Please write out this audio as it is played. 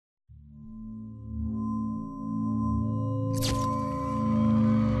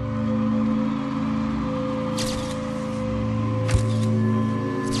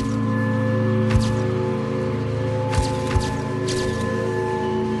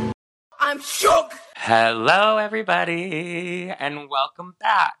I'm shook. Hello, everybody, and welcome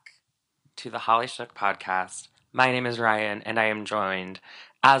back to the Holly Shook podcast. My name is Ryan, and I am joined,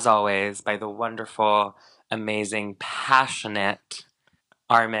 as always, by the wonderful, amazing, passionate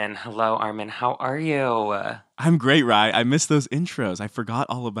Armin. Hello, Armin. How are you? I'm great, Ryan. I missed those intros. I forgot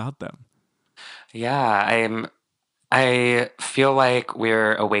all about them. Yeah, I feel like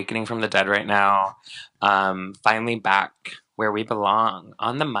we're awakening from the dead right now. Finally back where we belong,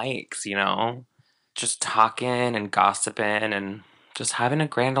 on the mics, just talking and gossiping and just having a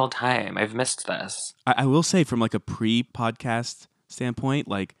grand old time. I've missed this. I will say, from like a pre-podcast standpoint,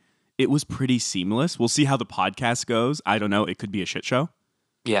 like it was pretty seamless. We'll see how the podcast goes. I don't know. It could be a shit show.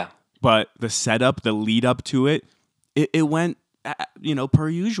 Yeah. But the setup, the lead up to it, it went, per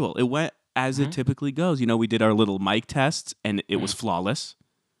usual. It went as it typically goes. We did our little mic tests, and it was flawless.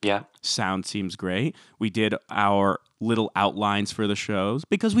 Yeah. Sound seems great. We did our little outlines for the shows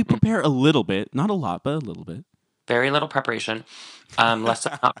because we prepare a little bit, not a lot, but a little bit. Very little preparation. Let's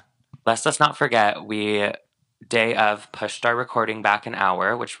us not forget, we day of pushed our recording back an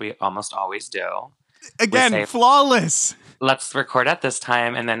hour, which we almost always do. Again, flawless. Let's record at this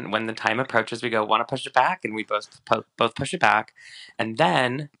time, and then when the time approaches, we go, want to push it back, and we both push it back. And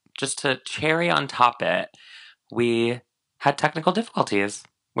then, just to cherry on top it, we had technical difficulties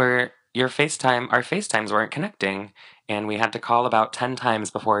where our FaceTimes weren't connecting, and we had to call about 10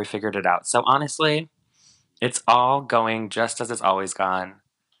 times before we figured it out. So honestly, it's all going just as it's always gone,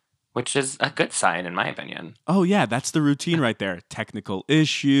 which is a good sign in my opinion. Oh yeah, that's the routine right there. Technical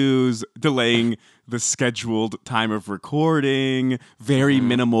issues, delaying the scheduled time of recording, very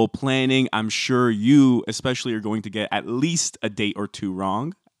minimal planning. I'm sure you especially are going to get at least a date or two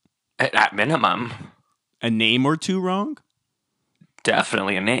wrong. At minimum. A name or two wrong?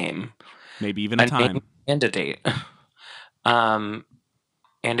 Definitely a name. Maybe even a time. Name and a date. And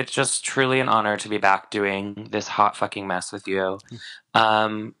it's just truly an honor to be back doing this hot fucking mess with you.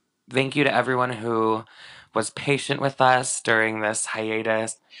 Thank you to everyone who was patient with us during this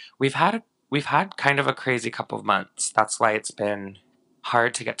hiatus. We've had kind of a crazy couple of months. That's why it's been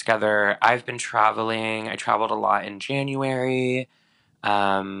hard to get together. I've been traveling. I traveled a lot in January.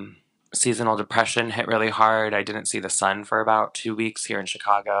 Seasonal depression hit really hard. I didn't see the sun for about 2 weeks here in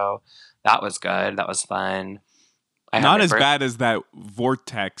Chicago. That was good. That was fun. Not as bad as that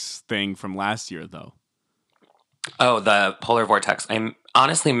vortex thing from last year, though. Oh, the polar vortex. I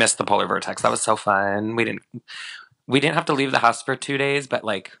honestly missed the polar vortex. That was so fun. We didn't have to leave the house for 2 days, but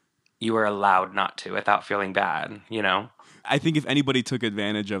like you were allowed not to without feeling bad, I think if anybody took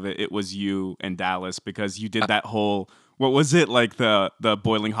advantage of it, it was you and Dallas, because you did that whole, what was it, like the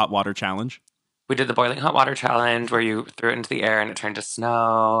boiling hot water challenge? We did the boiling hot water challenge where you threw it into the air and it turned to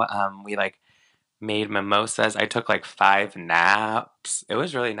snow. We made mimosas. I took 5 naps. It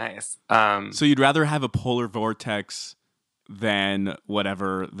was really nice. So you'd rather have a polar vortex than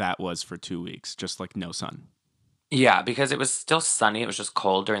whatever that was for 2 weeks, just no sun. Yeah, because it was still sunny. It was just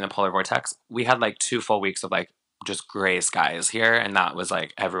cold during the polar vortex. We had 2 full weeks of just gray skies here, and that was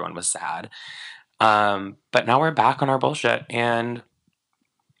everyone was sad. But now we're back on our bullshit, and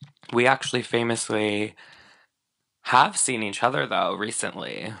we actually famously have seen each other though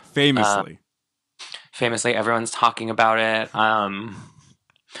recently. Famously, everyone's talking about it.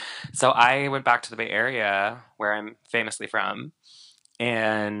 So I went back to the Bay Area, where I'm famously from,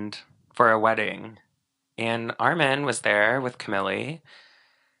 and for a wedding. And Armin was there with Camille.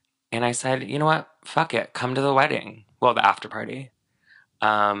 And I said, you know what? Fuck it. Come to the wedding. Well, the after party.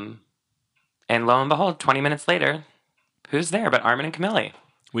 And lo and behold, 20 minutes later, who's there but Armin and Camille?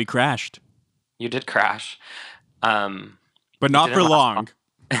 We crashed. You did crash. But not for long.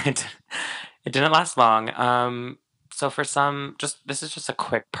 It didn't last long. So for some, this is just a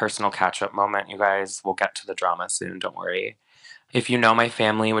quick personal catch-up moment, you guys. We'll get to the drama soon, don't worry. If you know my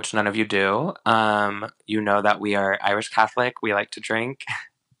family, which none of you do, you know that we are Irish Catholic. We like to drink.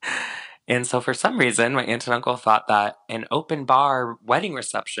 And so for some reason, my aunt and uncle thought that an open bar wedding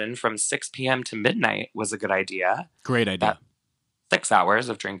reception from 6 p.m. to midnight was a good idea. Great idea. 6 hours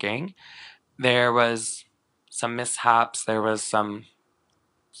of drinking. There was some mishaps. There was some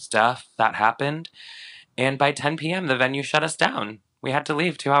stuff that happened. And by 10 p.m., the venue shut us down. We had to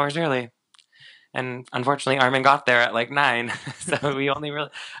leave 2 hours early. And unfortunately, Armin got there at 9. So we only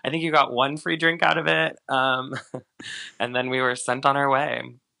I think you got 1 free drink out of it. And then we were sent on our way.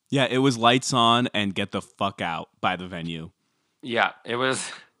 Yeah, it was lights on and get the fuck out by the venue. Yeah, it was.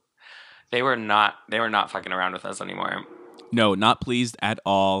 They were not fucking around with us anymore. No, not pleased at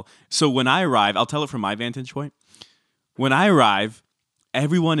all. So when I arrive, I'll tell it from my vantage point. When I arrive,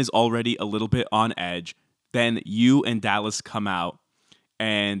 everyone is already a little bit on edge. Then you and Dallas come out,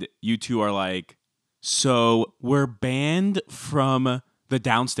 and you two are like, so we're banned from the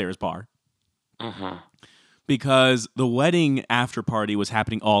downstairs bar Mm-hmm. because the wedding after party was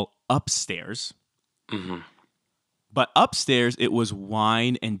happening all upstairs. Mm-hmm. But upstairs, it was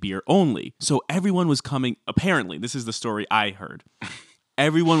wine and beer only. So everyone was coming, apparently, this is the story I heard.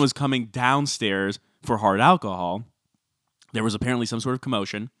 Everyone was coming downstairs for hard alcohol. There was apparently some sort of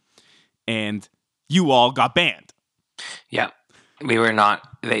commotion, and you all got banned. Yeah. We were not.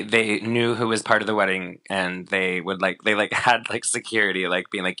 They knew who was part of the wedding, and they had like security, like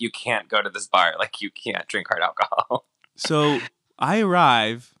being like, you can't go to this bar, like you can't drink hard alcohol. So I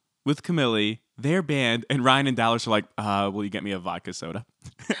arrive with Camille, they're banned, and Ryan and Dallas are like, will you get me a vodka soda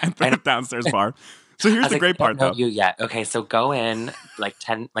at the downstairs bar? So here's the great part, though. You yet? Okay, so go in like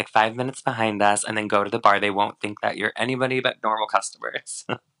 5 minutes behind us, and then go to the bar. They won't think that you're anybody but normal customers.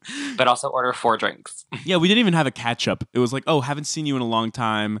 But also order 4 drinks. Yeah, we didn't even have a catch up. It was like, oh, haven't seen you in a long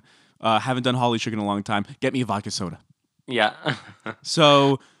time. Haven't done Holly Shook in a long time. Get me a vodka soda. Yeah.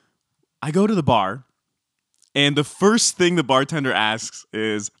 So I go to the bar, and the first thing the bartender asks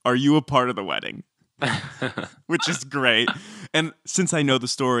is, are you a part of the wedding? Which is great. And since I know the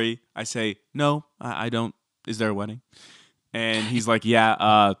story, I say, no, I don't. Is there a wedding? And he's like,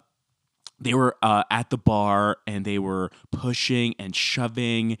 yeah, they were at the bar and they were pushing and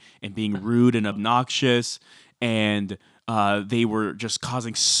shoving and being rude and obnoxious. And they were just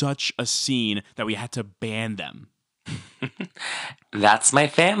causing such a scene that we had to ban them. That's my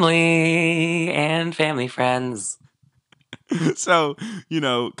family and family friends. So,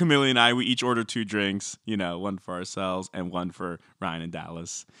 Camille and I, we each ordered 2 drinks, one for ourselves and one for Ryan and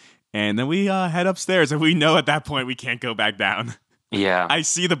Dallas. And then we head upstairs, and we know at that point we can't go back down. Yeah. I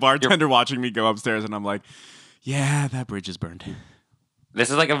see the bartender watching me go upstairs, and I'm like, yeah, that bridge is burned. This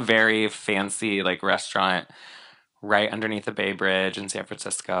is like a very fancy like restaurant right underneath the Bay Bridge in San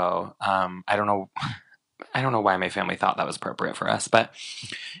Francisco. I don't know why my family thought that was appropriate for us, but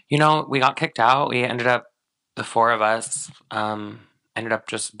we got kicked out. We ended up, the 4 of us, ended up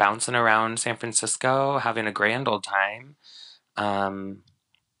just bouncing around San Francisco, having a grand old time.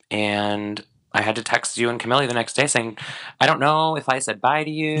 And I had to text you and Camille the next day saying, I don't know if I said bye to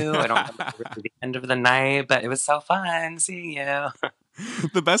you. I don't remember the end of the night, but it was so fun seeing you.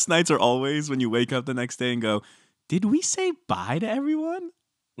 The best nights are always when you wake up the next day and go, did we say bye to everyone?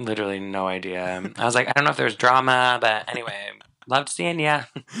 Literally no idea. I was like, I don't know if there's drama, but anyway, loved seeing you.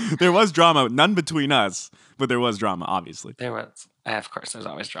 There was drama, none between us, but there was drama, obviously. There was. Of course, there's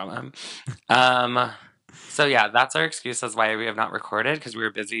always drama. So yeah, that's our excuse as why we have not recorded, because we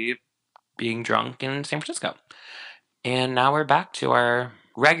were busy being drunk in San Francisco. And now we're back to our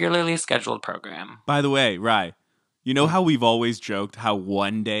regularly scheduled program. By the way, Rye, you know how we've always joked how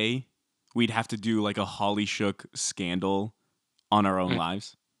one day we'd have to do like a Holly Shook scandal on our own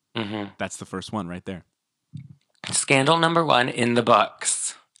lives? Mm-hmm. That's the first one right there. Scandal number 1 in the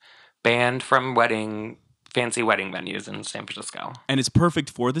books. Banned from fancy wedding venues in San Francisco. And it's perfect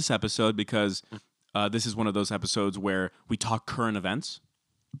for this episode because this is one of those episodes where we talk current events.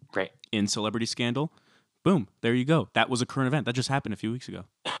 Right. In Celebrity Scandal. Boom. There you go. That was a current event. That just happened a few weeks ago.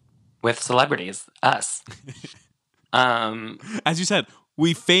 With celebrities. Us. As you said,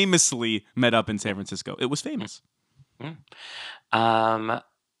 we famously met up in San Francisco. It was famous. Mm-hmm.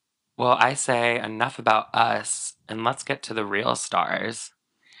 Well, I say enough about us, and let's get to the real stars.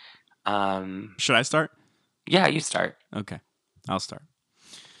 Should I start? Yeah, you start. Okay. I'll start.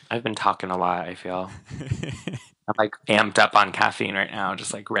 I've been talking a lot, I feel. I'm like amped up on caffeine right now,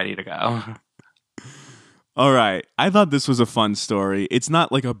 just like ready to go. All right. I thought this was a fun story. It's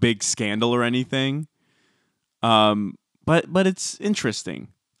not like a big scandal or anything. But it's interesting,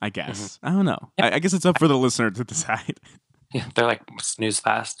 I guess. Mm-hmm. I don't know. Yep. I guess it's up for the listener to decide. Yeah, they're like snooze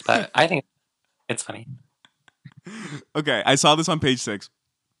fast, but I think it's funny. Okay, I saw this on page 6.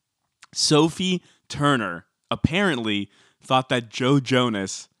 Sophie Turner apparently thought that Joe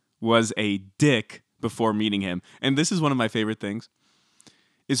Jonas was a dick before meeting him. And this is one of my favorite things,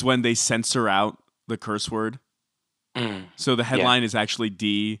 is when they censor out the curse word. So the headline is actually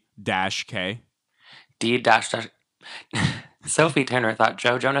D-K. D-. Sophie Turner thought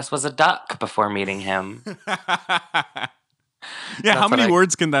Joe Jonas was a duck before meeting him. Yeah, how many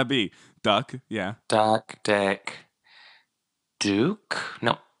words can that be? Duck, yeah. Duck, dick, Duke?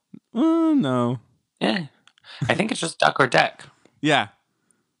 No. No. Yeah. I think it's just duck or deck. Yeah.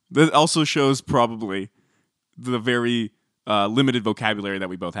 That also shows probably the very limited vocabulary that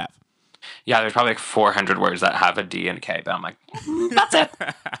we both have. Yeah, there's probably like 400 words that have a D and a K, but I'm like, that's it.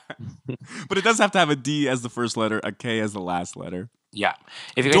 But it does have to have a D as the first letter, a K as the last letter. Yeah.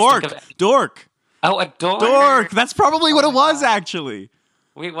 If you guys dork. Think of Dork. Oh, a dork. Dork. That's probably what it was, actually.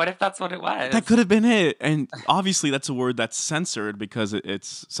 Wait, what if that's what it was? That could have been it. And obviously, that's a word that's censored because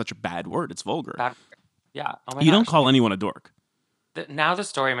it's such a bad word. It's vulgar. Bad. Yeah. Oh my You gosh. don't call anyone a dork. Now the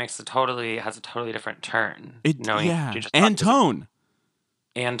story has a totally different turn. Yeah, she just and thought it was tone.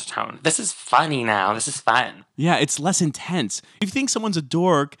 and tone. This is funny now. This is fun. Yeah, it's less intense. If you think someone's a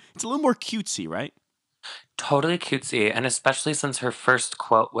dork, it's a little more cutesy, right? Totally cutesy, and especially since her first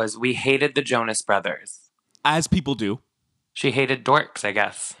quote was, "We hated the Jonas Brothers." As people do. She hated dorks, I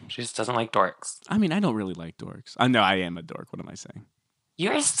guess. She just doesn't like dorks. I mean, I don't really like dorks. I know I am a dork. What am I saying?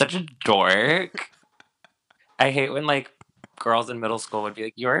 You're such a dork. I hate when like girls in middle school would be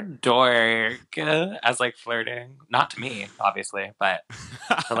like, "You're a dork," as like flirting. Not to me, obviously, but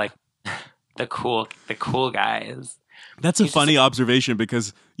to like the cool guys. That's a funny observation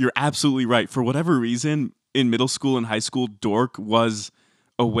because you're absolutely right. For whatever reason, in middle school and high school, dork was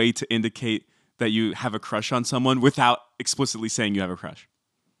a way to indicate that you have a crush on someone without explicitly saying you have a crush.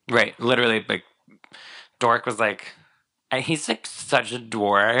 Right. Literally, like, dork was like, he's like such a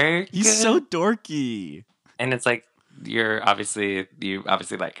dork. He's so dorky. And it's like, you obviously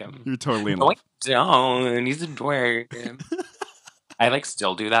like him. You're totally in No, love. I don't. He's a dork. I like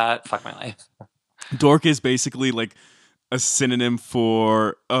still do that. Fuck my life. Dork is basically like a synonym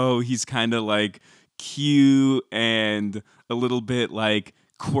for, oh, he's kind of like cute and a little bit like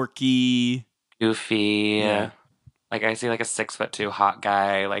quirky. Goofy. Yeah. Like I see like a 6'2" hot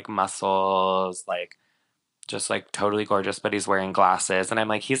guy, like muscles, like just like totally gorgeous, but he's wearing glasses. And I'm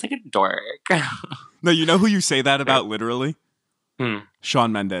like, he's like a dork. No, you know who you say that about literally?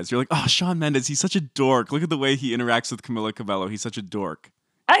 Shawn Mendes. You're like, oh, Shawn Mendes, he's such a dork. Look at the way he interacts with Camila Cabello. He's such a dork.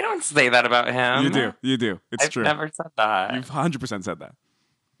 I don't say that about him. You do. It's true. I've never said that. You've 100% said that.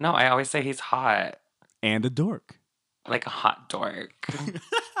 No, I always say he's hot. And a dork. Like a hot dork.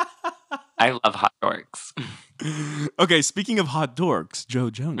 I love hot dorks. Okay, speaking of hot dorks,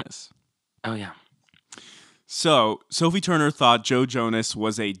 Joe Jonas. Oh, yeah. So, Sophie Turner thought Joe Jonas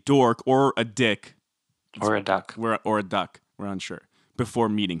was a dork or a dick. Or a duck. Or a duck. We're unsure. Before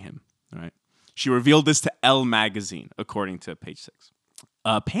meeting him. All right. She revealed this to Elle magazine, according to page 6.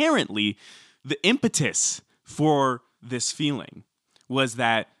 Apparently, the impetus for this feeling was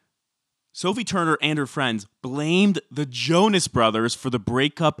that Sophie Turner and her friends blamed the Jonas Brothers for the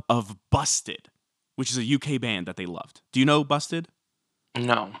breakup of Busted, which is a UK band that they loved. Do you know Busted?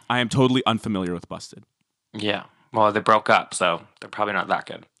 No. I am totally unfamiliar with Busted. Yeah. Well, they broke up, so they're probably not that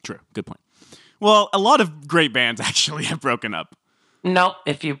good. True. Good point. Well, a lot of great bands actually have broken up. No,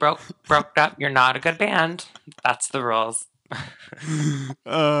 if you broke up, you're not a good band. That's the rules.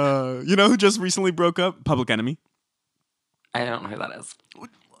 You know who just recently broke up? Public Enemy. I don't know who that is.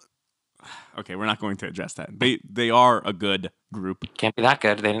 Okay, we're not going to address that. They are a good group. Can't be that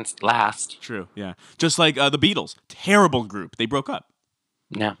good. They didn't last. True, yeah. Just like the Beatles. Terrible group. They broke up.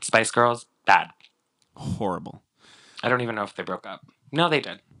 No. Spice Girls, bad. Horrible. I don't even know if they broke up. No, they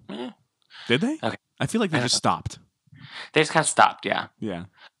did. Did they? Okay. I feel like they just stopped. They just kind of stopped, yeah. Yeah.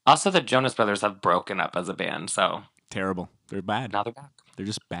 Also, the Jonas Brothers have broken up as a band, so Terrible. They're bad. now they're back. They're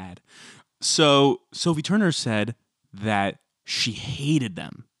just bad. So Sophie Turner said that she hated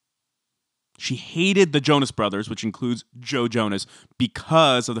them. She hated the Jonas Brothers, which includes Joe Jonas,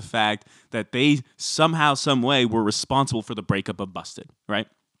 because of the fact that they somehow, some way were responsible for the breakup of Busted, right?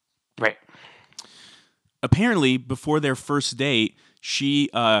 Right. Apparently, before their first date, she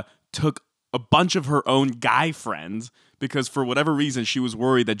took a bunch of her own guy friends because for whatever reason, she was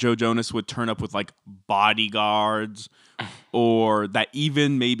worried that Joe Jonas would turn up with like bodyguards or that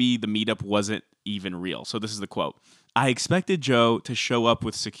even maybe the meetup wasn't even real. So this is the quote. I expected Joe to show up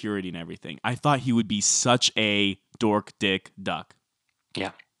with security and everything. I thought he would be such a dork, dick, duck.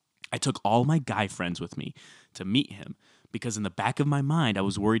 Yeah. I took all my guy friends with me to meet him because in the back of my mind, I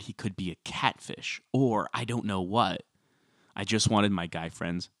was worried he could be a catfish or I don't know what. I just wanted my guy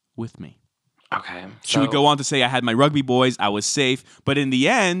friends with me. Okay. She would go on to say, I had my rugby boys, I was safe. But in the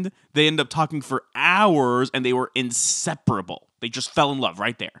end, they ended up talking for hours and they were inseparable. They just fell in love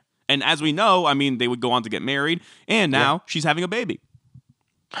right there. And as we know, I mean, they would go on to get married. And now she's having a baby.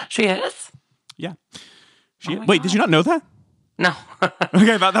 She is? Yeah. Oh Wait, did you not know that? No.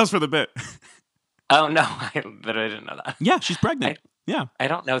 Okay, I thought that was for the bit. Oh, no. I literally didn't know that. Yeah, she's pregnant. Yeah. I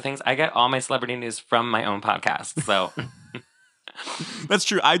don't know things. I get all my celebrity news from my own podcast, so... That's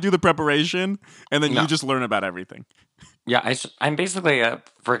true. I do the preparation, and then No. you just learn about everything. Yeah, I'm basically a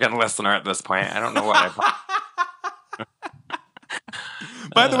freaking listener at this point. I don't know what I...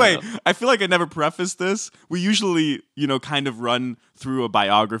 By the way, I feel like I never prefaced this. We usually, kind of run through a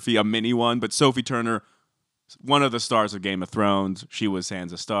biography, a mini one, but Sophie Turner, one of the stars of Game of Thrones, she was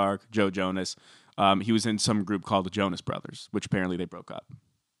Sansa Stark, Joe Jonas. He was in some group called the Jonas Brothers, which apparently they broke up.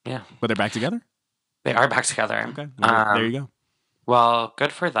 Yeah. But they're back together? They are back together. Okay. Well, there you go. Well,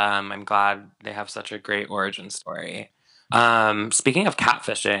 good for them. I'm glad they have such a great origin story. Speaking of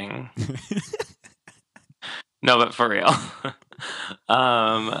catfishing, no, but for real.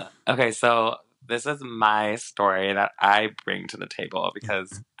 Okay, so this is my story that I bring to the table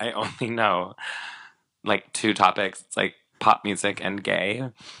because I only know like two topics. It's like pop music and gay.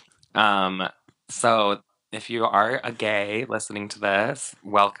 So if you are a gay listening to this,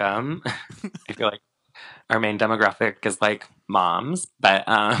 welcome. I feel like our main demographic is like moms, but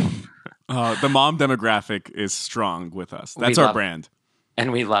The mom demographic is strong with us. That's we our love, brand.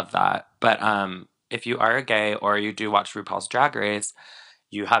 and we love that. But if you are a gay or you do watch RuPaul's Drag Race,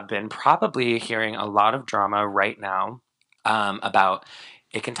 you have been probably hearing a lot of drama right now about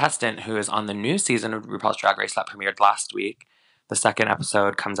a contestant who is on the new season of RuPaul's Drag Race that premiered last week. The second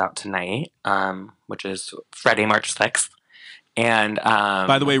episode comes out tonight, which is Friday, March 6th. And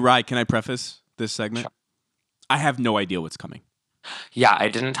by the way, Rye, can I preface this segment? Sure. I have no idea what's coming. Yeah, I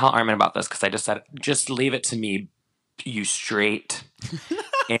didn't tell Armin about this because I just said, just leave it to me, you straight.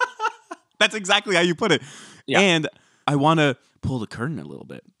 That's exactly how you put it. Yeah. And I want to pull the curtain a little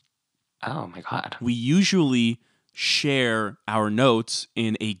bit. Oh, my God. We usually share our notes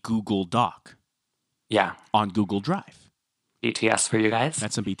in a Google Doc. Yeah. On Google Drive. BTS for you guys?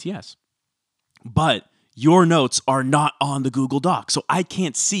 That's some BTS. But your notes are not on the Google Doc, so I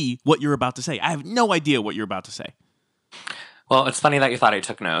can't see what you're about to say. I have no idea what you're about to say. Well, it's funny that you thought I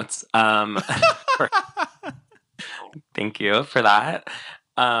took notes. Thank you for that.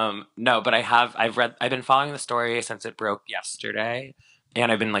 No, but I've been following the story since it broke yesterday,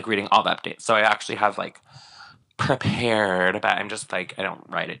 and I've been like reading all the updates. So I actually have like prepared, but I'm just like, I don't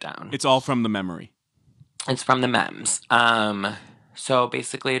write it down. It's all from the memory. It's from the memes. So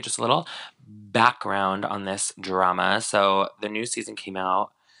basically just a little background on this drama. So the new season came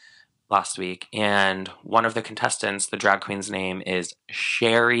out last week, and one of the contestants, the drag queen's name is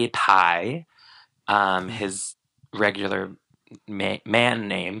Sherry Pie. His regular man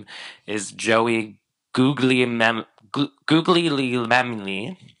name is Joey Googly Memley.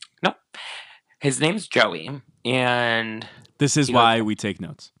 No, his name's Joey, and this is why we take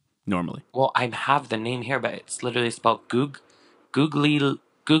notes normally. Well, I have the name here, but it's literally spelled Googly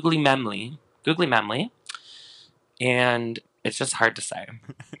Memley, and it's just hard to say.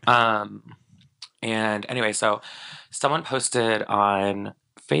 And anyway, so someone posted on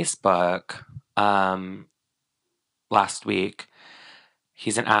Facebook last week.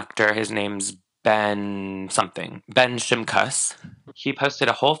 He's an actor. His name's Ben Shimkus. He posted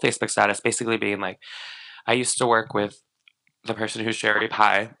a whole Facebook status basically being like, I used to work with the person who's Sherry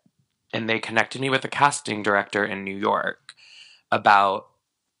Pie, and they connected me with a casting director in New York about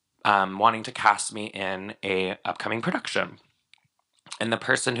wanting to cast me in a upcoming production. And the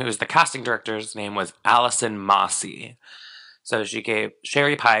person who is the casting director's name was Allison Mossy. So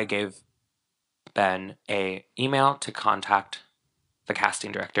Sherry Pie gave Ben a email to contact the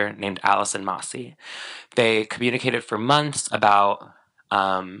casting director named Allison Mossy. They communicated for months about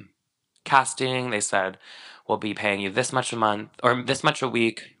casting. They said, we'll be paying you this much a month or this much a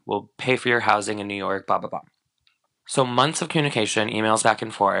week. We'll pay for your housing in New York, blah, blah, blah. So months of communication, emails back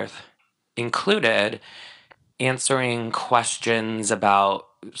and forth, included answering questions about,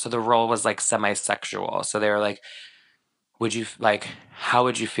 so the role was like semi-sexual. So they were like, how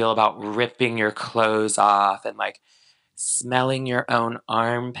would you feel about ripping your clothes off and like smelling your own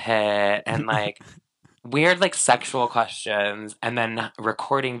armpit and like weird like sexual questions, and then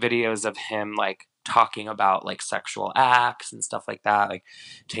recording videos of him like talking about like sexual acts and stuff like that, like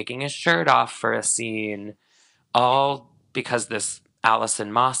taking his shirt off for a scene, all because this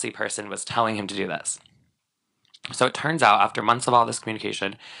Allison Mossy person was telling him to do this. So it turns out after months of all this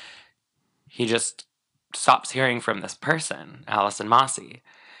communication, he just stops hearing from this person, Allison Mossy.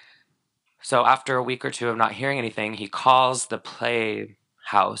 So after a week or two of not hearing anything, he calls the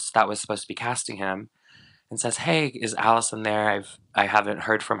playhouse that was supposed to be casting him and says, hey, is Allison there? I haven't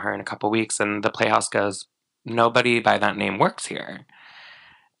heard from her in a couple weeks. And the playhouse goes, nobody by that name works here.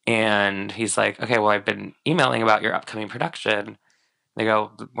 And he's like, okay, well, I've been emailing about your upcoming production. They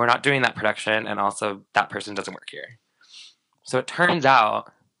go, we're not doing that production, and also that person doesn't work here. So it turns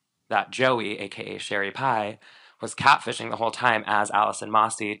out that Joey, aka Sherry Pie, was catfishing the whole time as Allison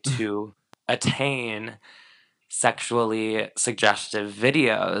Mossy to attain sexually suggestive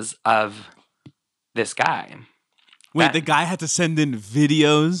videos of this guy. Wait, the guy had to send in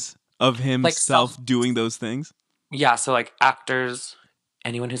videos of himself like doing those things? Yeah, so like actors,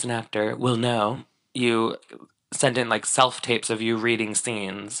 anyone who's an actor will know, you send in like self tapes of you reading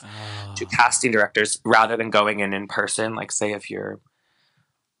scenes to casting directors rather than going in person. Like, say if you're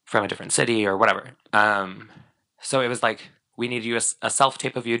from a different city or whatever. So it was like, we need you a self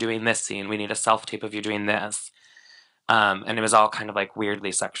tape of you doing this scene. We need a self tape of you doing this. And it was all kind of like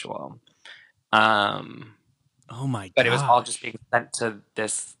weirdly sexual. Oh my But it was all just gosh. being sent to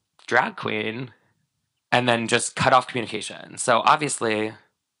this drag queen and then just cut off communication. So obviously,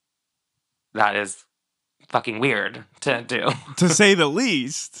 that is fucking weird to do. To say the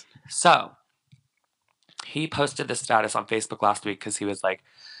least. So he posted this status on Facebook last week because he was like,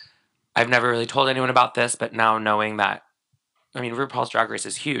 I've never really told anyone about this, but now knowing that, I mean, RuPaul's Drag Race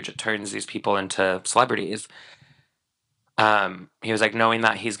is huge. It turns these people into celebrities. He was like, knowing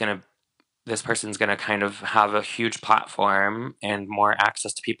that this person's gonna kind of have a huge platform and more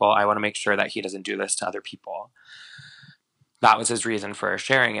access to people, I want to make sure that he doesn't do this to other people. That was his reason for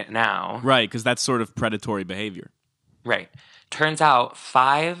sharing it now. Right, because that's sort of predatory behavior. Right. Turns out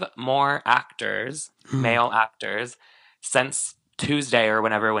 5 more actors, male actors, since Tuesday or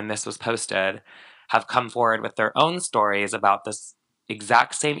whenever when this was posted, have come forward with their own stories about this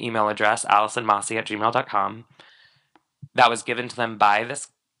exact same email address, AllisonMossy@gmail.com, that was given to them by this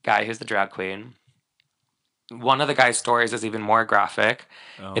guy who's the drag queen. One of the guy's stories is even more graphic.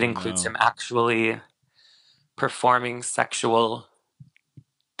 It includes him actually performing sexual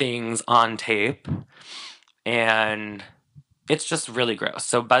things on tape. And it's just really gross.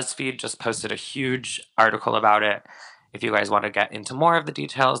 So BuzzFeed just posted a huge article about it. If you guys want to get into more of the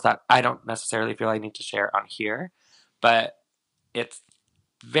details that I don't necessarily feel I need to share on here, but it's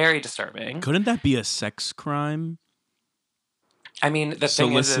very disturbing. Couldn't that be a sex crime? I mean, the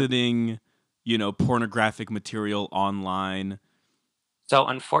thing is, soliciting, pornographic material online. so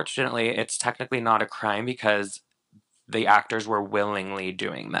unfortunately, it's technically not a crime because the actors were willingly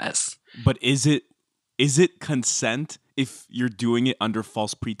doing this. But is it consent if you're doing it under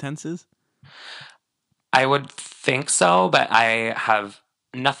false pretenses? I would think so, but I have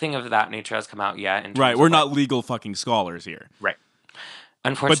nothing of that nature has come out yet. Right, we're not legal fucking scholars here. Right.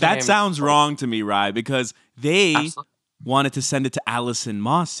 Unfortunately, but that sounds wrong to me, Rye, because they Absolutely. wanted to send it to Allison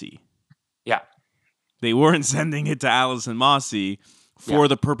Mossy. Yeah. They weren't sending it to Allison Mossy for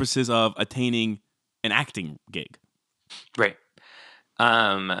the purposes of attaining an acting gig. Right.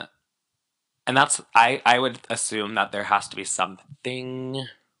 And that's, I would assume that there has to be something,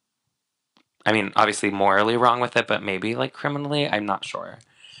 I mean, obviously morally wrong with it, but maybe like criminally, I'm not sure.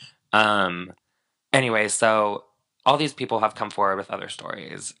 Anyway, so all these people have come forward with other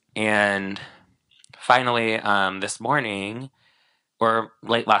stories. And finally, this morning, or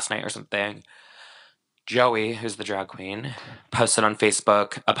late last night or something, Joey, who's the drag queen, posted on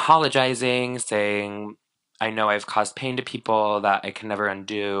Facebook apologizing, saying, I know I've caused pain to people that I can never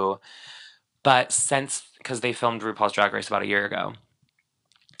undo. But because they filmed RuPaul's Drag Race about a year ago,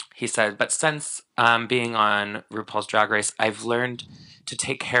 he said, but since being on RuPaul's Drag Race, I've learned to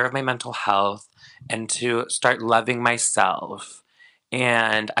take care of my mental health and to start loving myself.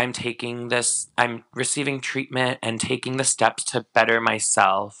 And I'm receiving treatment and taking the steps to better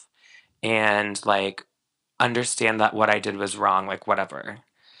myself and like understand that what I did was wrong, like whatever.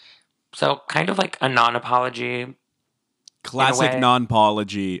 So kind of like a non-apology. Classic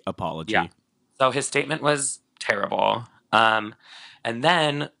non-apology apology. Yeah. So his statement was terrible. And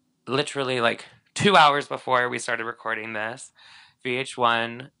then literally like 2 hours before we started recording this,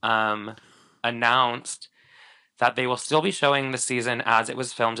 VH1 announced that they will still be showing the season as it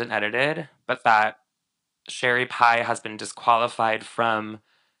was filmed and edited, but that Sherry Pie has been disqualified from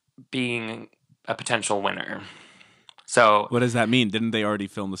being a potential winner. So what does that mean? Didn't they already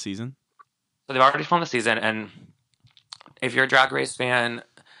film the season? So they've already filmed the season, and if you're a Drag Race fan,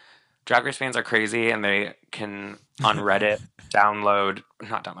 Drag Race fans are crazy, and they can on Reddit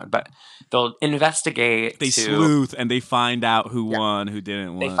but they'll investigate. They sleuth and they find out who won, who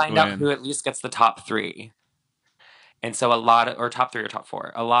didn't win. They find out who at least gets the top 3. And so or top 3 or top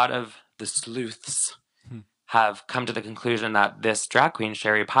 4, a lot of the sleuths have come to the conclusion that this drag queen,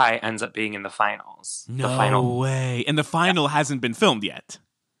 Sherry Pie, ends up being in the finals. No way. And the final hasn't been filmed yet.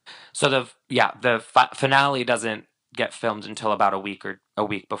 So the finale doesn't get filmed until about a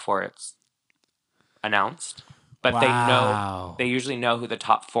week before it's announced. But they usually know who the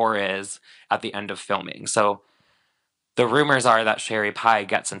top 4 is at the end of filming. So the rumors are that Sherry Pie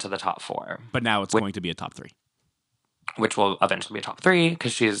gets into the top 4. But now it's going to be a top 3. Which will eventually be a top 3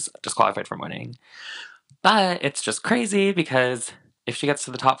 because she's disqualified from winning. But it's just crazy because if she gets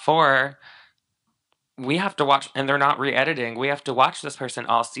to the top 4, we have to watch, and they're not re-editing, we have to watch this person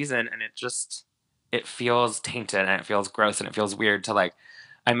all season, and it feels tainted, and it feels gross, and it feels weird to like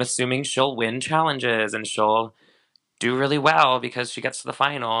I'm assuming she'll win challenges and she'll do really well because she gets to the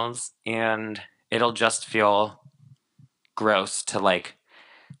finals, and it'll just feel gross to like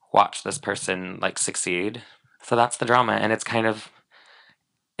watch this person like succeed. So that's the drama, and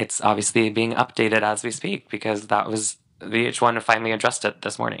it's obviously being updated as we speak because that was VH1 finally addressed it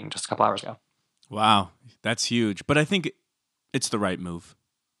this morning, just a couple hours ago. Wow, that's huge. But I think it's the right move.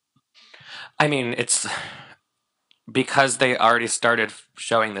 I mean, it's because they already started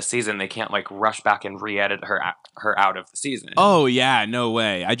showing the season. They can't like rush back and re-edit her out of the season. Oh yeah, no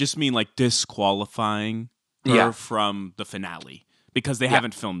way. I just mean like disqualifying her Yeah. from the finale because they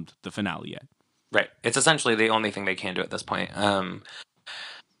haven't filmed the finale yet. Right. It's essentially the only thing they can do at this point.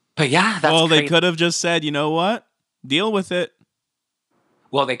 But yeah, that's well, crazy. They could have just said, you know what, deal with it.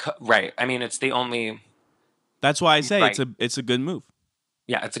 Well, they could. Right. I mean, it's the only. That's why I say Right. it's a good move.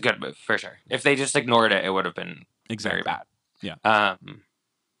 Yeah, it's a good move for sure. If they just ignored it, it would have been very bad. Yeah.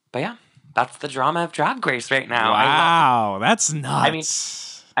 But yeah, that's the drama of Drag Race right now. Wow, that's nuts. I mean,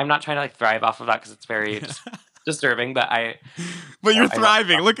 I'm not trying to like thrive off of that because it's very disturbing. But But you're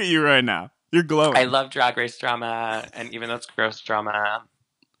thriving. Look at you right now. You're glowing. I love Drag Race drama, and even though it's gross drama,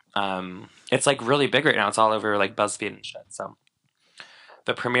 it's like really big right now. It's all over like BuzzFeed and shit. So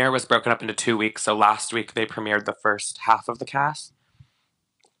the premiere was broken up into 2 weeks. So last week they premiered the first half of the cast,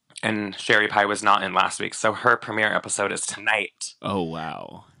 and Sherry Pie was not in last week. So her premiere episode is tonight. Oh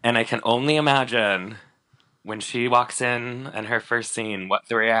wow! And I can only imagine when she walks in and her first scene, what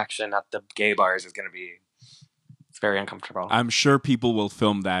the reaction at the gay bars is going to be. It's very uncomfortable. I'm sure people will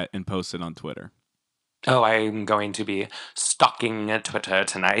film that and post it on Twitter. Oh, I'm going to be stalking Twitter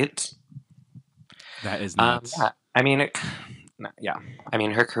tonight. That is nuts. Yeah. I mean, I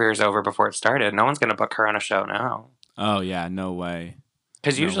mean, her career's over before it started. No one's going to book her on a show now. Oh yeah, no way.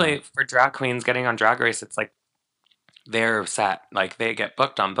 Because usually for drag queens getting on Drag Race, it's like they're set. Like they get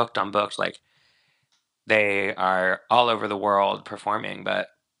booked. Like they are all over the world performing. But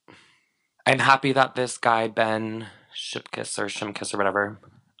I'm happy that this guy, Ben Shimkiss or whatever,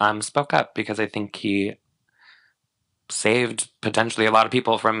 spoke up because I think he saved potentially a lot of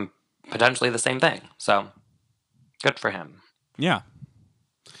people from potentially the same thing. So good for him. Yeah.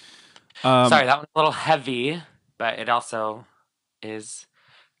 Sorry, that one's a little heavy, but it also is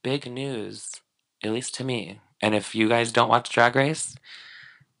big news, at least to me. And if you guys don't watch Drag Race,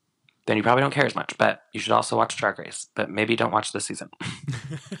 then you probably don't care as much. But you should also watch Drag Race, but maybe don't watch this season.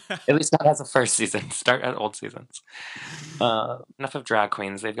 At least not as a first season. Start at old seasons. Enough of drag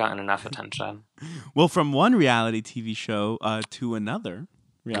queens. They've gotten enough attention. Well, from one reality TV show to another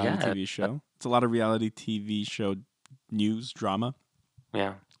reality TV show. It's a lot of reality TV show news, drama.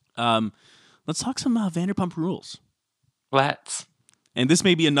 Yeah. Let's talk some Vanderpump Rules. Let's. And this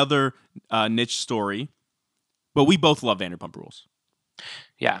may be another niche story, but we both love Vanderpump Rules.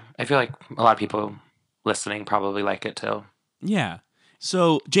 Yeah, I feel like a lot of people listening probably like it too. Yeah.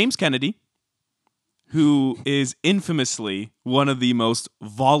 So James Kennedy, who is infamously one of the most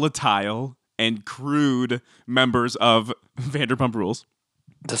volatile and crude members of Vanderpump Rules,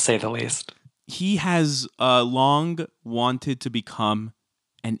 to say the least, he has long wanted to become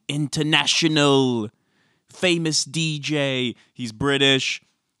an international famous DJ. He's British.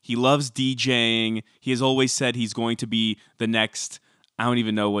 He loves DJing. He has always said he's going to be the next, I don't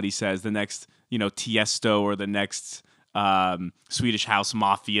even know what he says, the next, Tiesto or the next Swedish House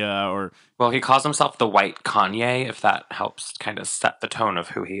Mafia or... Well, he calls himself the White Kanye, if that helps kind of set the tone of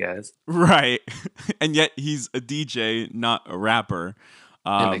who he is. Right. And yet he's a DJ, not a rapper.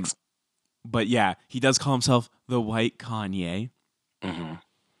 But yeah, he does call himself the White Kanye. Mm-hmm.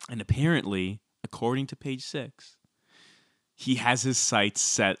 And apparently, according to Page Six, he has his sights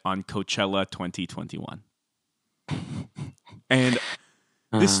set on Coachella 2021. And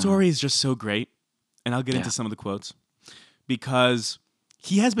this story is just so great. And I'll get into some of the quotes. Because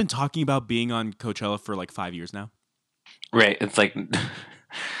he has been talking about being on Coachella for like 5 years now. Right. It's like,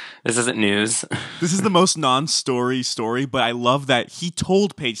 this isn't news. This is the most non-story story, but I love that he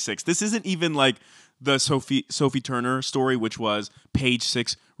told Page Six. This isn't even like the Sophie Turner story, which was Page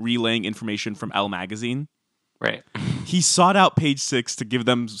Six relaying information from Elle magazine. Right. He sought out Page Six to give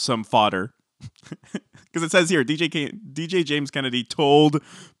them some fodder. Because it says here, DJ James Kennedy told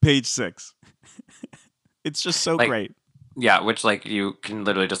Page Six. It's just so great. Yeah, which like you can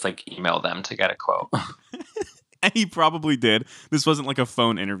literally just like email them to get a quote. And he probably did. This wasn't like a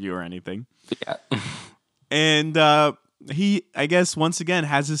phone interview or anything. Yeah. And he, I guess, once again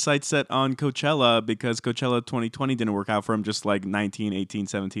has his sights set on Coachella because Coachella 2020 didn't work out for him, just like 19, 18,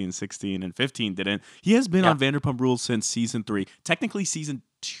 17, 16, and 15 didn't. He has been on Vanderpump Rules since season 3. Technically, season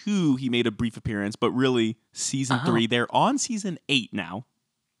 2, he made a brief appearance, but really, season 3. They're on season 8 now.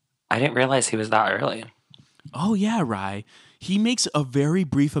 I didn't realize he was that early. Oh yeah, Rye. He makes a very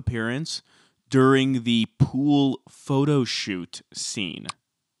brief appearance during the pool photo shoot scene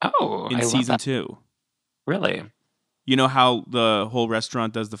Oh, in I love season that. 2. Really? You know how the whole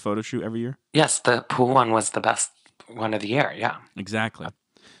restaurant does the photo shoot every year? Yes, the pool one was the best one of the year. Yeah. Exactly.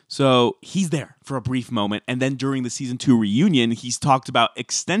 So he's there for a brief moment, and then during the season 2 reunion, he's talked about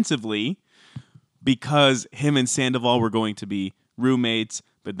extensively because him and Sandoval were going to be roommates,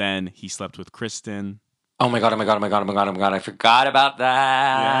 but then he slept with Kristen. Oh my god! Oh my god! Oh my god! Oh my god! Oh my god! I forgot about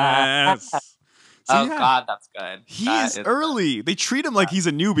that. Yes. So Oh yeah, god, that's good. he That is is good. early. They treat him like he's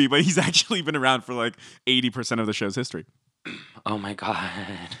a newbie, but he's actually been around for like 80% of the show's history. Oh my god.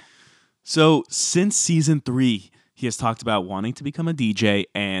 So since season 3, he has talked about wanting to become a DJ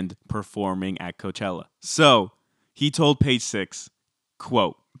and performing at Coachella. So he told Page Six,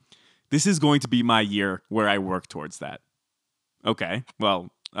 quote, "This is going to be my year where I work towards that." Okay, well,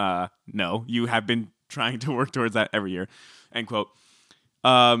 no, you have been trying to work towards that every year. End quote.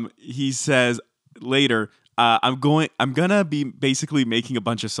 He says later, I'm gonna be basically making a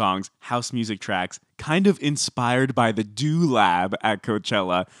bunch of songs, house music tracks, kind of inspired by the Do Lab at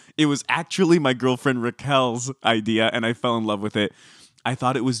Coachella. It was actually my girlfriend Raquel's idea, and I fell in love with it. I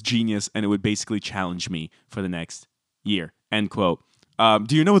thought it was genius, and it would basically challenge me for the next year. End quote.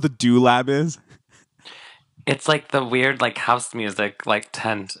 Do you know what the Do Lab is? It's like the weird like house music like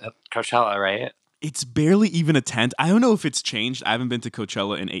tent at Coachella, right? It's barely even a tent. I don't know if it's changed. I haven't been to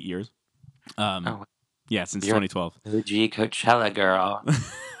Coachella in 8 years. Oh, Yeah, since you're 2012. an OG Coachella girl.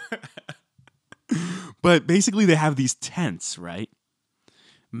 But basically, they have these tents, right?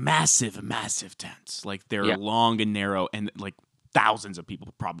 Massive, massive tents. Like they're Yeah. long and narrow, and like thousands of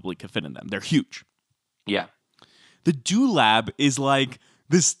people probably could fit in them. They're huge. Yeah. The Do Lab is like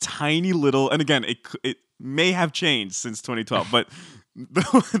this tiny little, and again, it may have changed since 2012, but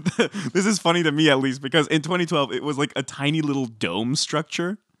this is funny to me at least because in 2012 it was like a tiny little dome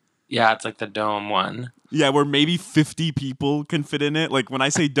structure. Yeah, it's like the dome one. Yeah, where maybe 50 people can fit in it. Like when I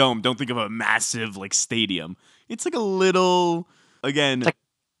say dome, don't think of a massive like stadium. It's like a little, again, It's like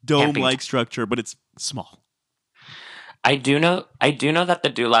camping. dome-like structure, but it's small. I do know that the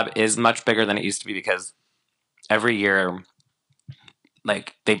Do Lab is much bigger than it used to be because every year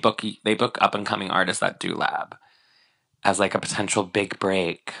like they book up and coming artists at Do Lab as like a potential big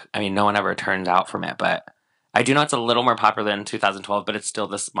break. I mean, no one ever turns out from it, but I do know it's a little more popular than 2012, but it's still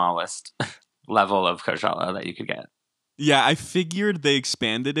the smallest level of Coachella that you could get. Yeah, I figured they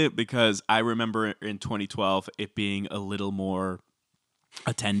expanded it because I remember in 2012 it being a little more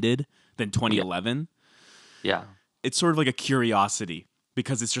attended than 2011. Yeah. It's sort of like a curiosity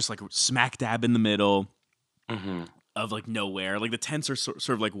because it's just like smack dab in the middle Hmm. of like nowhere. Like the tents are sort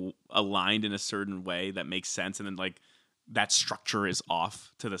of like aligned in a certain way that makes sense, and then like that structure is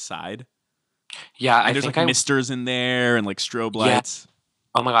off to the side. Yeah, And I there's think like misters in there and like strobe yeah. lights.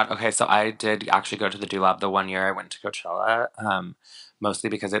 Oh my god. Okay, so I did actually go to the Do Lab the one year I went to Coachella, mostly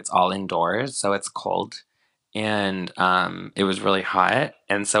because it's all indoors, so it's cold, and it was really hot,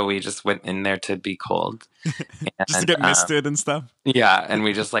 and so we just went in there to be cold, Just to and get misted and stuff. yeah, and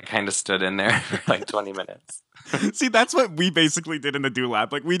we just like kind of stood in there for like 20 minutes. See, that's what we basically did in the Do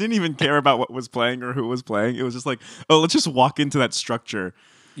Lab. Like, we didn't even care about what was playing or who was playing. It was just like, oh, let's just walk into that structure.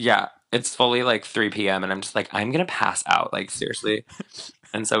 Yeah, it's fully like 3 p.m. and I'm just like, I'm gonna pass out, like seriously.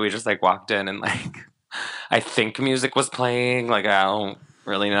 And so we just like walked in and like, I think music was playing. Like I don't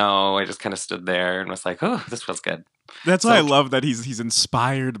really know. I just kind of stood there and was like, oh, this feels good. That's why I So love that he's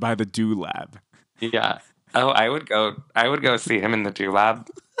inspired by the Do Lab. yeah. Oh, I would go. I would go see him in the Do Lab.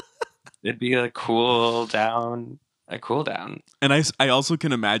 It'd be a cool down. A cool down. And I also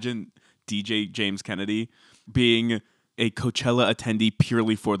can imagine DJ James Kennedy being a Coachella attendee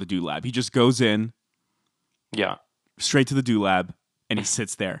purely for the Do Lab. He just goes in Yeah. straight to the Do Lab and he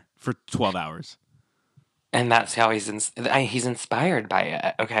sits there for 12 hours. And that's how he's he's inspired by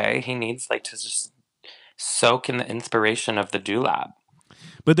it. Okay, he needs like to just soak in the inspiration of the Do Lab.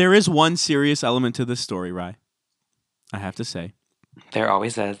 But there is one serious element to this story, Rye. I have to say. There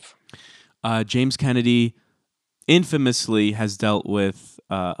always is. James Kennedy infamously has dealt with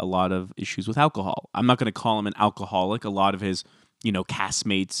a lot of issues with alcohol. I'm not going to call him an alcoholic. A lot of his,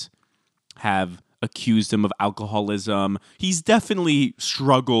 castmates have accused him of alcoholism. He's definitely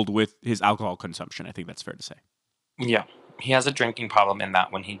struggled with his alcohol consumption. I think that's fair to say. Yeah. He has a drinking problem in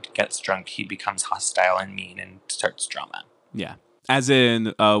that when he gets drunk, he becomes hostile and mean and starts drama. Yeah. As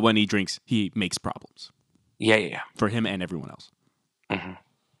in, when he drinks, he makes problems. Yeah. For him and everyone else. Hmm.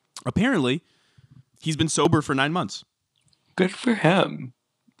 Apparently, he's been sober for 9 months. Good for him.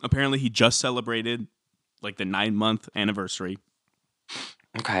 Apparently, he just celebrated like the 9-month anniversary.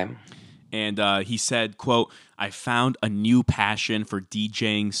 Okay. And he said, quote, "I found a new passion for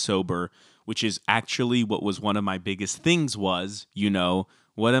DJing sober, which is actually what was one of my biggest things was,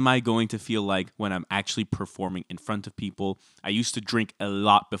 what am I going to feel like when I'm actually performing in front of people? I used to drink a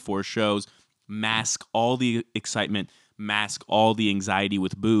lot before shows, mask all the excitement, mask all the anxiety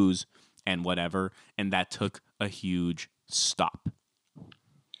with booze and whatever, and that took a huge stop."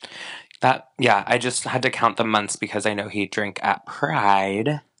 Yeah, I just had to count the months because I know he drank at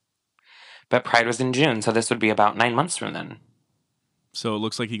Pride, but Pride was in June, so this would be about 9 months from then. So it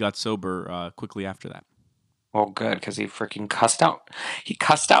looks like he got sober quickly after that. Well, good, because he freaking cussed out. He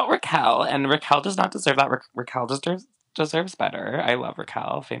cussed out Raquel, and Raquel does not deserve that. Raquel deserves better. I love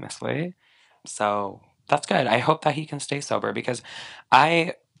Raquel, famously. So that's good. I hope that he can stay sober because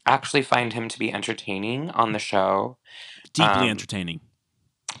I actually find him to be entertaining on the show. Deeply entertaining.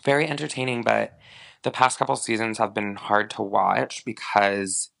 Very entertaining, but the past couple seasons have been hard to watch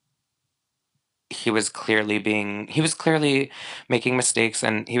because he was clearly making mistakes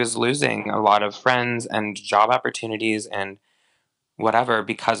and he was losing a lot of friends and job opportunities and whatever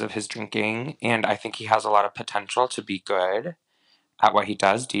because of his drinking. And I think he has a lot of potential to be good at what he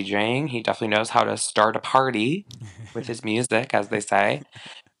does, DJing. He definitely knows how to start a party with his music, as they say.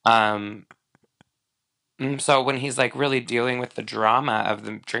 Um, so when he's like really dealing with the drama of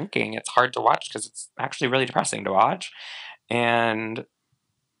the drinking, it's hard to watch because it's actually really depressing to watch. And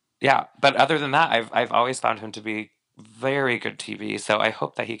yeah, but other than that, I've always found him to be very good TV. So I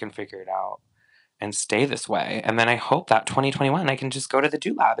hope that he can figure it out and stay this way. And then I hope that 2021 I can just go to the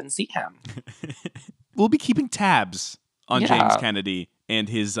Do Lab and see him. We'll be keeping tabs on James Yeah. Kennedy and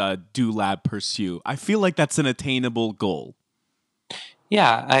his Do Lab pursuit. I feel like that's an attainable goal.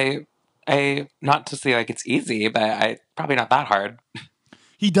 Yeah, I not to say like it's easy, but I probably not that hard.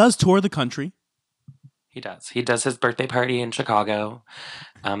 He does tour the country. He does. He does his birthday party in Chicago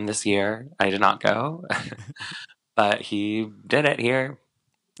this year. I did not go, but he did it here.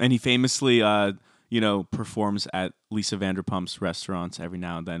 And he famously, performs at Lisa Vanderpump's restaurants every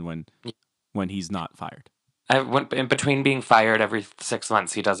now and then when he's not fired. I went in between being fired every 6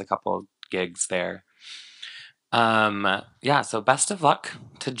 months. He does a couple gigs there. Yeah. So best of luck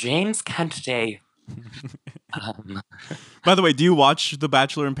to James Kennedy. By the way, do you watch The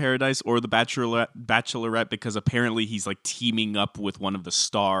Bachelor in Paradise or The Bachelorette? Because apparently he's like teaming up with one of the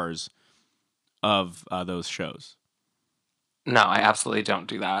stars of those shows. No, I absolutely don't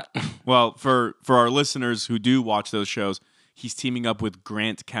do that. Well, for our listeners who do watch those shows, he's teaming up with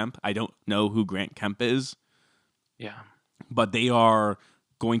Grant Kemp. I don't know who Grant Kemp is. Yeah. But they are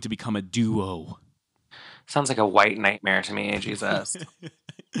going to become a duo. Sounds like a white nightmare to me, Jesus.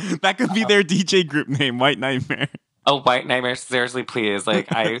 That could be their DJ group name, White Nightmare. Oh, white nightmare, seriously, please.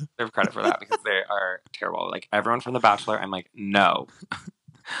 Like, I deserve credit for that because they are terrible. Like, everyone from The Bachelor, I'm like, no.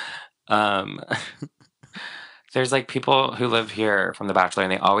 There's like people who live here from The Bachelor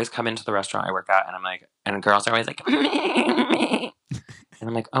and they always come into the restaurant I work at and I'm like, and girls are always like, me. And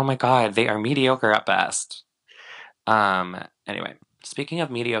I'm like, oh my God, they are mediocre at best. Anyway, speaking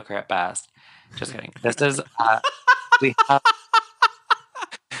of mediocre at best, just kidding. This is, we have.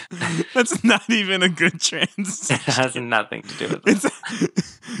 That's not even a good transition. It has nothing to do with it.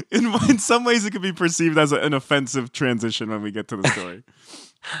 In some ways, it could be perceived as an offensive transition when we get to the story.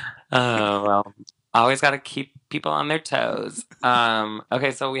 Oh, well, always got to keep people on their toes.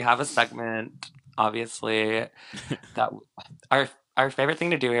 Okay, so we have a segment, obviously, that our favorite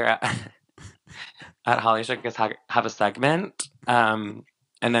thing to do here at Holly Shook is have a segment, and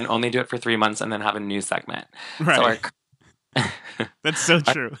then only do it for 3 months and then have a new segment. Right. So that's so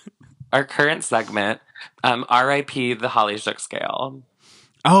true. Our current segment, R.I.P. the Holly Shook scale.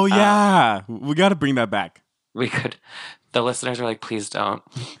 Oh yeah, we got to bring that back. We could. The listeners are like, please don't.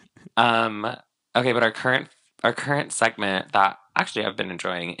 Okay, but our current segment that actually I've been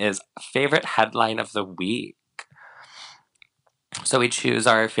enjoying is favorite headline of the week. So we choose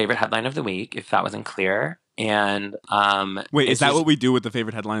our favorite headline of the week, if that wasn't clear. And wait, is that what we do with the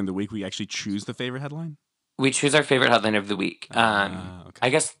favorite headline of the week? We actually choose the favorite headline? We choose our favorite headline of the week. Okay. I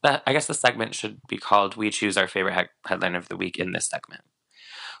guess the segment should be called "We Choose Our Favorite Headline of the Week" in this segment.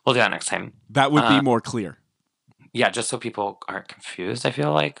 We'll do that next time. That would be more clear. Yeah, just so people aren't confused. I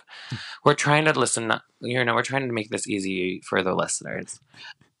feel like we're trying to listen. We're trying to make this easy for the listeners.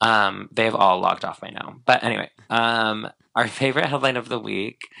 They've all logged off by now. But anyway, our favorite headline of the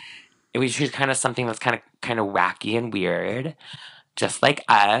week. We choose kind of something that's kind of wacky and weird. Just like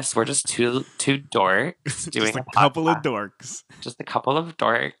us, we're just two dorks doing just a couple of dorks. Just a couple of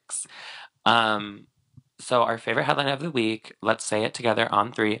dorks. So our favorite headline of the week. Let's say it together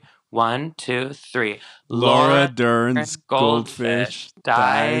on 3. 1, 2, 3. Laura Laura Dern's Dern Goldfish goldfish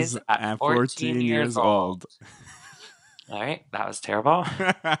dies dies at at 14 14 years years old. old. All right, that was terrible.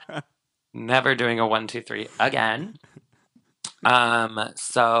 Never doing a 1, 2, 3 again.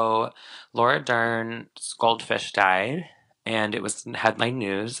 So Laura Dern's goldfish died, and it was headline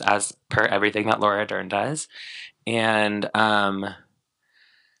news as per everything that Laura Dern does. And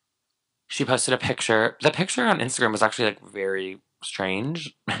she posted a picture. The picture on Instagram was actually like very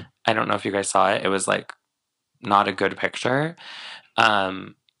strange. I don't know if you guys saw it. It was like not a good picture.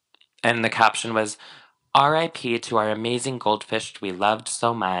 Um, and the caption was "R.I.P. to our amazing goldfish we loved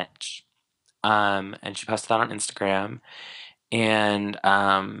so much." And she posted that on Instagram. And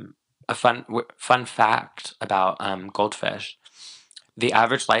a fun fact about goldfish: the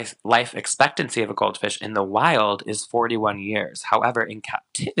average life expectancy of a goldfish in the wild is 41 years. However, in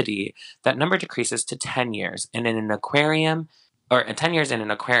captivity, that number decreases to 10 years, and in an aquarium, or 10 years in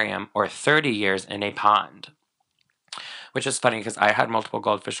an aquarium, or 30 years in a pond. Which is funny because I had multiple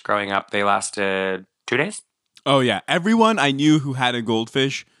goldfish growing up. They lasted 2 days. Oh yeah, everyone I knew who had a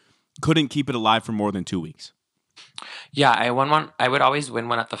goldfish couldn't keep it alive for more than 2 weeks. Yeah, I won one. I would always win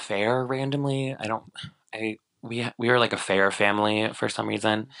one at the fair randomly. I don't. I we were like a fair family for some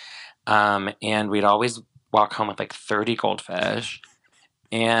reason, and we'd always walk home with like 30 goldfish.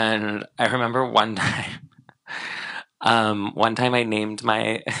 And I remember one time, I named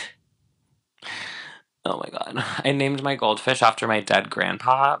my. Oh my god! I named my goldfish after my dead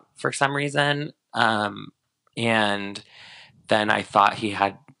grandpa for some reason, and then I thought he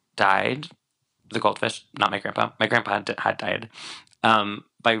had died. The goldfish, not my grandpa. My grandpa had died.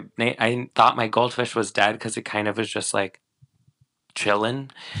 I thought my goldfish was dead because it kind of was just like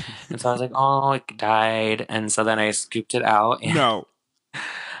chilling, and so I was like, "Oh, it died." And so then I scooped it out and No.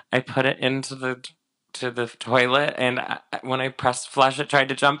 I put it into the toilet. And when I pressed flush, it tried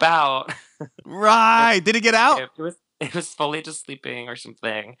to jump out. Right. Did it get out? It was fully just sleeping or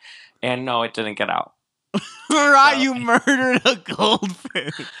something, and no, it didn't get out. Right, So you murdered a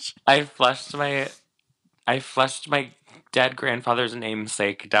goldfish. I flushed my dead grandfather's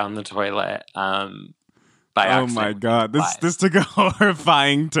namesake down the toilet by Oh my accident. god. This took a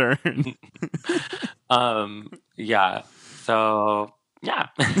horrifying turn. Yeah. So yeah,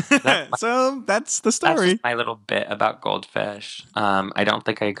 So that's the that's story. just my little bit about goldfish. I don't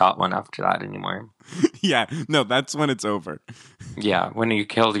think I got one after that anymore. Yeah. No, that's when it's over. Yeah, when you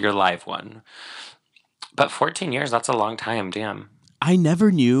killed your live one. But 14 years, that's a long time. Damn. I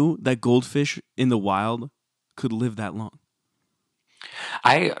never knew that goldfish in the wild could live that long.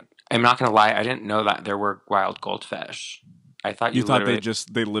 I am not gonna lie. I didn't know that there were wild goldfish. I thought You you thought literally.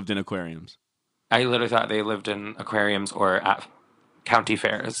 they lived in aquariums. I literally thought they lived in aquariums or at county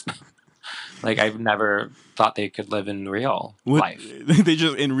fairs. Like I've never thought they could live in real What life. they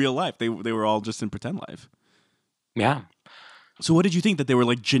just in real life. They were all just in pretend life. Yeah. So what did you think, that they were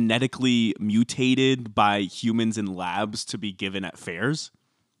like genetically mutated by humans in labs to be given at fairs?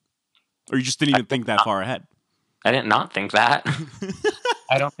 Or you just didn't even think that far ahead? I did not think that.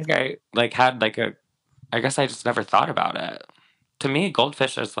 I don't think I like had like a. I guess I just never thought about it. To me,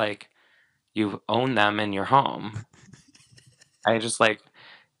 goldfish is like you own them in your home. I just like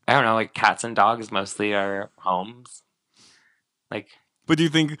I don't know, like cats and dogs mostly are homes. Like But do you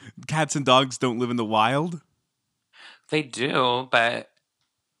think cats and dogs don't live in the wild? they do, but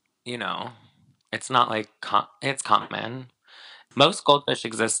you know, it's not like it's common. Most goldfish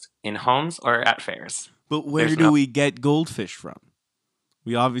exist in homes or at fairs. But where There's do no we get goldfish from?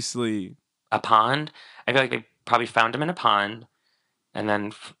 We obviously a pond. I feel like they probably found them in a pond and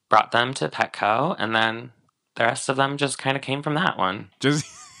then brought them to Petco, and then the rest of them just kind of came from that one. just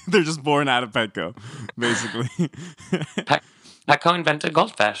they're just born out of Petco, basically. Petco invented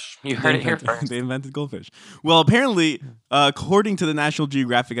goldfish. You heard it here first. They invented goldfish. Well, apparently, according to the National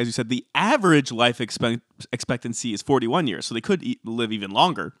Geographic, as you said, the average life expectancy is 41 years, so they could live even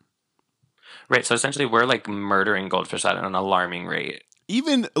longer. Right, so essentially we're like murdering goldfish at an alarming rate.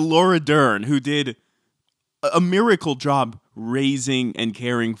 Even Laura Dern, who did a miracle job raising and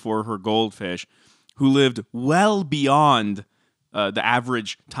caring for her goldfish, who lived well beyond the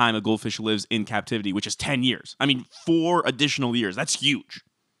average time a goldfish lives in captivity, which is 10 years. I mean, 4 additional years. That's huge.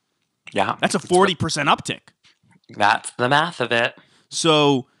 Yeah. That's a 40% uptick. That's the math of it.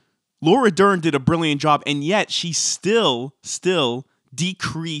 So Laura Dern did a brilliant job, and yet she still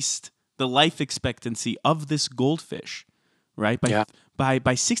decreased the life expectancy of this goldfish, right? By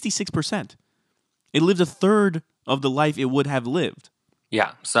 66%. It lived a third of the life it would have lived.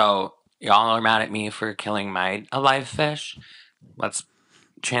 Yeah, so y'all are mad at me for killing my alive fish. Let's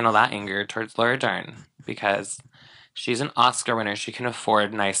channel that anger towards Laura Dern because She's an Oscar winner. She can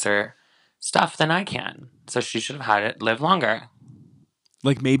afford nicer stuff than I can. So she should have had it live longer.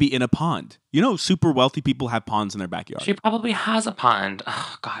 Like maybe in a pond. You know, super wealthy people have ponds in their backyard. She probably has a pond.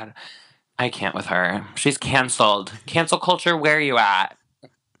 Oh, God. I can't with her. She's canceled. Cancel culture, where are you at?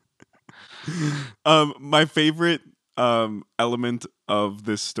 My favorite element of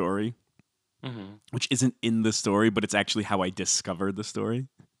this story, which isn't in the story, but it's actually how I discovered the story.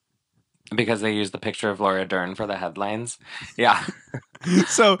 Because they used the picture of Laura Dern for the headlines. Yeah.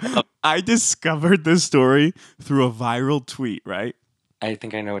 So I discovered this story through a viral tweet, right? I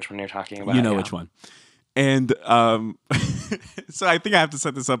think I know which one you're talking about. You know which one. And so I think I have to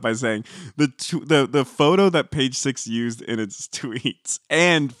set this up by saying the photo that Page Six used in its tweets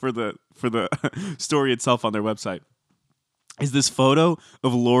and for the story itself on their website is this photo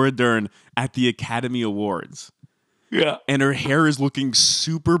of Laura Dern at the Academy Awards. Yeah. And her hair is looking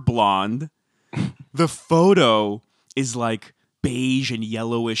super blonde. The photo is like beige and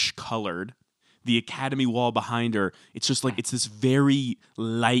yellowish colored. The Academy wall behind her, it's just like, it's this very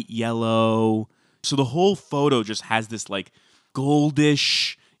light yellow. So the whole photo just has this like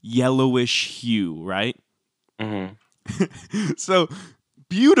goldish, yellowish hue, right? So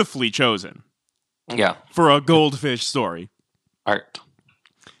beautifully chosen. Yeah. For a goldfish story. Art.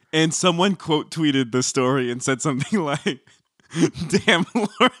 And someone quote tweeted the story and said something like, "Damn,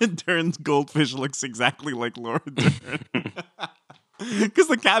 Laura Dern's goldfish looks exactly like Laura Dern." Because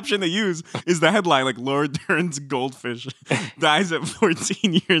the caption they use is the headline, like, Laura Dern's goldfish dies at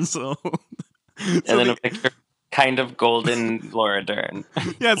 14 years old. And then a picture kind of golden Laura Dern.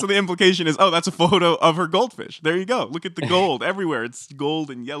 Yeah, so the implication is, oh, that's a photo of her goldfish. There you go. Look at the gold everywhere. It's gold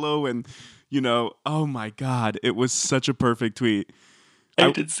and yellow and, you know, oh my God. It was such a perfect tweet. I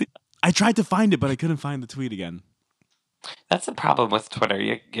did see. I tried to find it, but I couldn't find the tweet again. That's the problem with Twitter.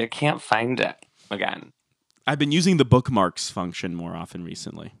 You can't find it again. I've been using the bookmarks function more often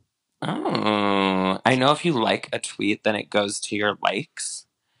recently. Oh, I know if you like a tweet, then it goes to your likes.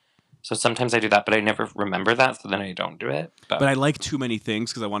 So sometimes I do that, but I never remember that, so then I don't do it. But I like too many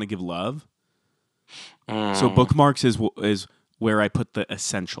things because I want to give love. So bookmarks is where I put the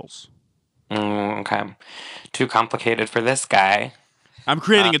essentials. Okay. Too complicated for this guy. I'm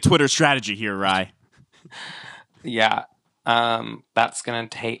creating a Twitter strategy here, Rye. Yeah. That's going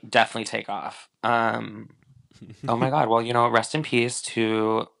to definitely take off. Oh my God. Well, you know, rest in peace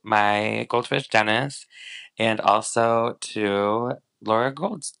to my goldfish Dennis and also to Laura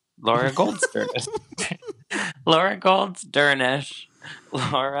Goldsternish.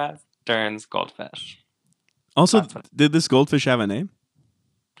 Laura Dern's goldfish. Also, did this goldfish have a name?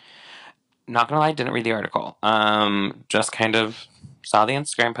 Not gonna lie, I didn't read the article. Just kind of saw the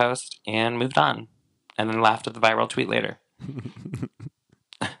Instagram post and moved on. And then laughed at the viral tweet later.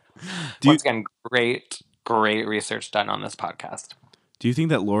 Once again, great research done on this podcast. Do you think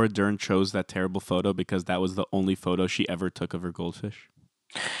that Laura Dern chose that terrible photo because that was the only photo she ever took of her goldfish?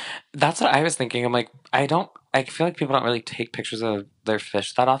 That's what I was thinking. I'm like, I feel like people don't really take pictures of their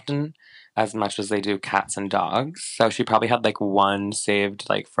fish that often as much as they do cats and dogs. So she probably had like one saved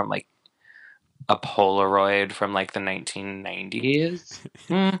like from like a Polaroid from like the 1990s.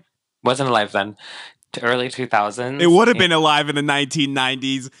 Wasn't alive then. To early 2000s. It would have been alive in the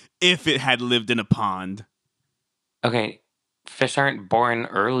 1990s if it had lived in a pond. Okay, fish aren't born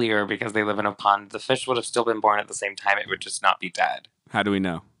earlier because they live in a pond. The fish would have still been born at the same time. It would just not be dead. How do we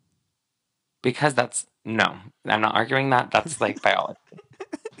know? Because no, I'm not arguing that. That's like biology.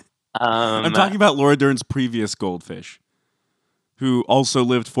 I'm talking about Laura Dern's previous goldfish, who also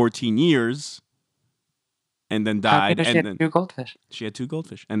lived 14 years and then died. She had two goldfish. She had two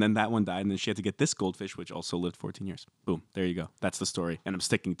goldfish. And then that one died. And then she had to get this goldfish, which also lived 14 years. Boom. There you go. That's the story. And I'm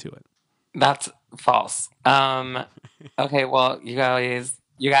sticking to it. That's false. Okay, well, you guys,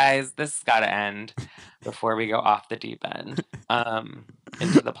 this has got to end before we go off the deep end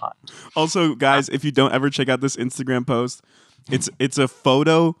into the pond. Also, guys, if you don't ever check out this Instagram post, it's a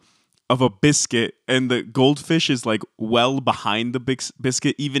photo of a biscuit, and the goldfish is like well behind the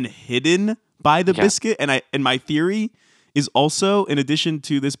biscuit, even hidden by the biscuit. And my theory is also, in addition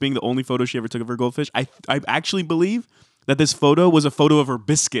to this being the only photo she ever took of her goldfish, I actually believe that this photo was a photo of her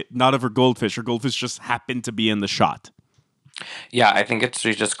biscuit, not of her goldfish. Her goldfish just happened to be in the shot. Yeah, I think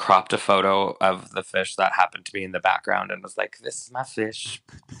she just cropped a photo of the fish that happened to be in the background and was like, "This is my fish."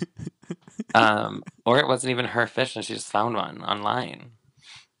 Or it wasn't even her fish and she just found one online.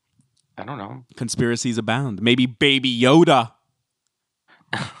 I don't know. Conspiracies abound. Maybe Baby Yoda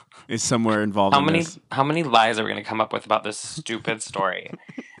is somewhere involved in this. How many lies are we going to come up with about this stupid story?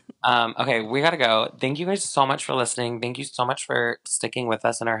 Okay, we gotta go. Thank you guys so much for listening. Thank you so much for sticking with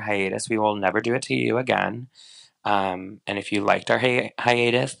us in our hiatus. We will never do it to you again. And if you liked our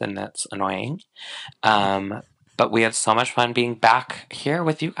hiatus, then that's annoying. But we had so much fun being back here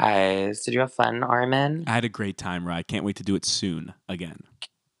with you guys. Did you have fun, Armin? I had a great time, Rye. Can't wait to do it soon again.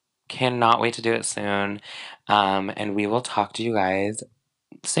 Cannot wait to do it soon. And we will talk to you guys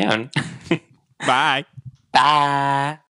soon. Bye. Bye.